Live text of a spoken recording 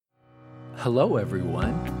Hello,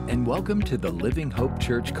 everyone, and welcome to the Living Hope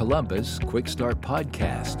Church Columbus Quick Start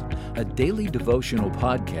Podcast, a daily devotional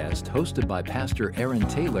podcast hosted by Pastor Aaron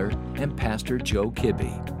Taylor and Pastor Joe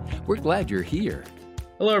Kibbe. We're glad you're here.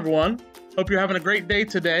 Hello, everyone. Hope you're having a great day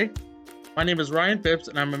today. My name is Ryan Phipps,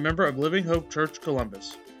 and I'm a member of Living Hope Church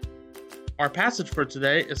Columbus. Our passage for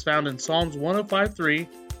today is found in Psalms 105:3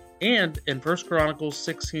 and in 1 Chronicles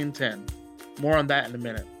 16:10. More on that in a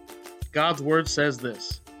minute. God's word says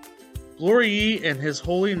this: "Glory ye in his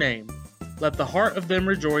holy name. Let the heart of them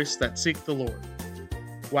rejoice that seek the Lord."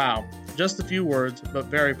 Wow, just a few words, but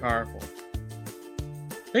very powerful.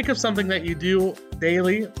 Think of something that you do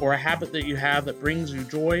daily or a habit that you have that brings you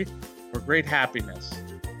joy or great happiness.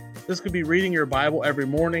 This could be reading your Bible every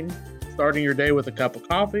morning, starting your day with a cup of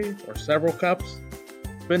coffee or several cups,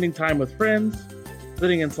 spending time with friends,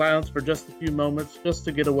 sitting in silence for just a few moments just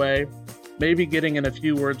to get away, maybe getting in a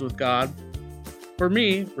few words with God. For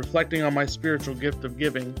me, reflecting on my spiritual gift of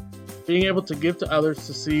giving, being able to give to others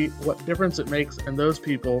to see what difference it makes in those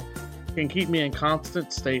people can keep me in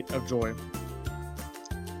constant state of joy.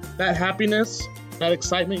 That happiness, that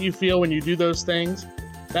excitement you feel when you do those things,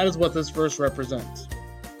 that is what this verse represents.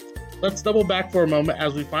 Let's double back for a moment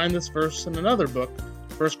as we find this verse in another book,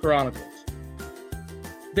 1 Chronicles.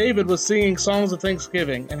 David was singing songs of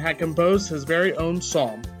thanksgiving and had composed his very own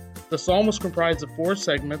psalm. The psalm was comprised of 4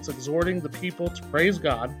 segments exhorting the people to praise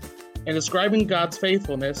God and describing God's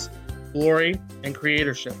faithfulness, glory, and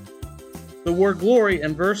creatorship. The word glory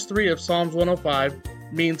in verse 3 of Psalms 105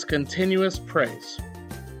 means continuous praise.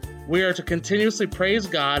 We are to continuously praise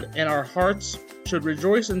God, and our hearts should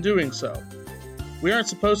rejoice in doing so. We aren't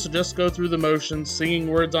supposed to just go through the motions, singing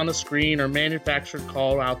words on a screen or manufactured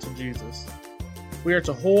call out to Jesus. We are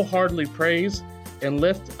to wholeheartedly praise and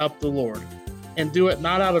lift up the Lord, and do it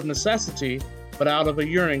not out of necessity, but out of a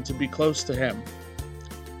yearning to be close to Him.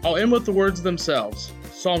 I'll end with the words themselves,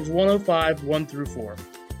 Psalms 105, 1-4.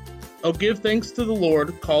 "Oh, give thanks to the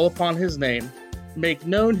Lord, call upon His name, make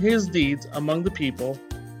known His deeds among the people.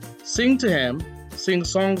 Sing to Him, sing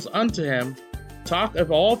songs unto Him, talk of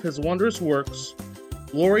all of His wondrous works.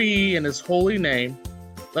 Glory ye in His holy name,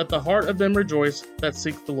 let the heart of them rejoice that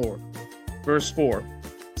seek the Lord." Verse 4,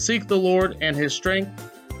 "Seek the Lord and His strength,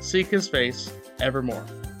 seek His face evermore."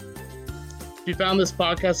 If you found this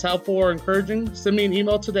podcast helpful or encouraging, send me an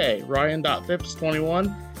email today,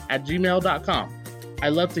 ryan.phipps21@gmail.com.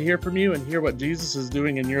 I'd love to hear from you and hear what Jesus is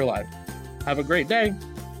doing in your life. Have a great day.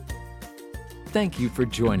 Thank you for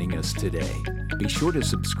joining us today. Be sure to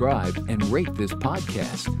subscribe and rate this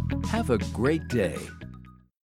podcast. Have a great day.